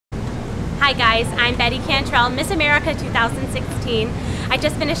Hi guys, I'm Betty Cantrell, Miss America 2016. I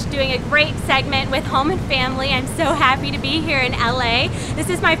just finished doing a great segment with Home and Family. I'm so happy to be here in LA. This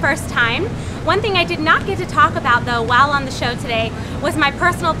is my first time. One thing I did not get to talk about though while on the show today was my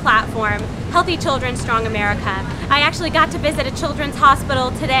personal platform, Healthy Children, Strong America. I actually got to visit a children's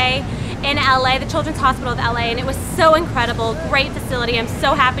hospital today in LA, the Children's Hospital of LA, and it was so incredible, great facility. I'm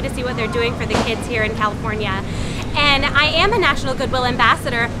so happy to see what they're doing for the kids here in California. And I am a National Goodwill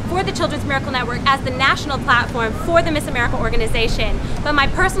Ambassador for the Children's Miracle Network as the national platform for the Miss America organization. But my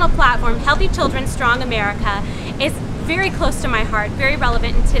personal platform, Healthy Children, Strong America, is very close to my heart, very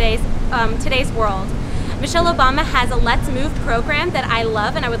relevant in today's world. Michelle Obama has a Let's Move program that I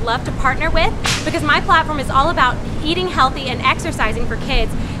love and I would love to partner with, because my platform is all about eating healthy and exercising for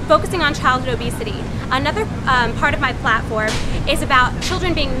kids, focusing on childhood obesity. Another part of my platform is about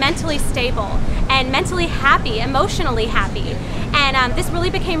children being mentally stable and mentally happy, emotionally happy. And this really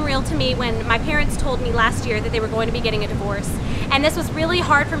became real to me when my parents told me last year that they were going to be getting a divorce. And this was really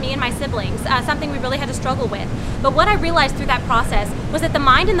hard for me and my siblings, something we really had to struggle with. But what I realized through that process was that the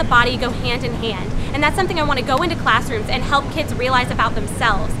mind and the body go hand in hand. And that's something I want to go into classrooms and help kids realize about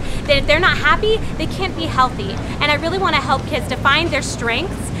themselves. That if they're not happy, they can't be healthy. And I really want to help kids to find their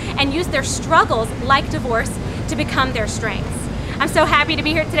strengths and use their struggles, like divorce, to become their strengths. I'm so happy to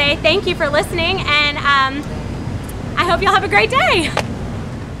be here today. Thank you for listening, and I hope you'll have a great day.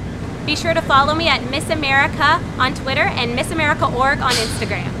 Be sure to follow me at Miss America on Twitter and Miss America.org on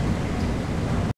Instagram.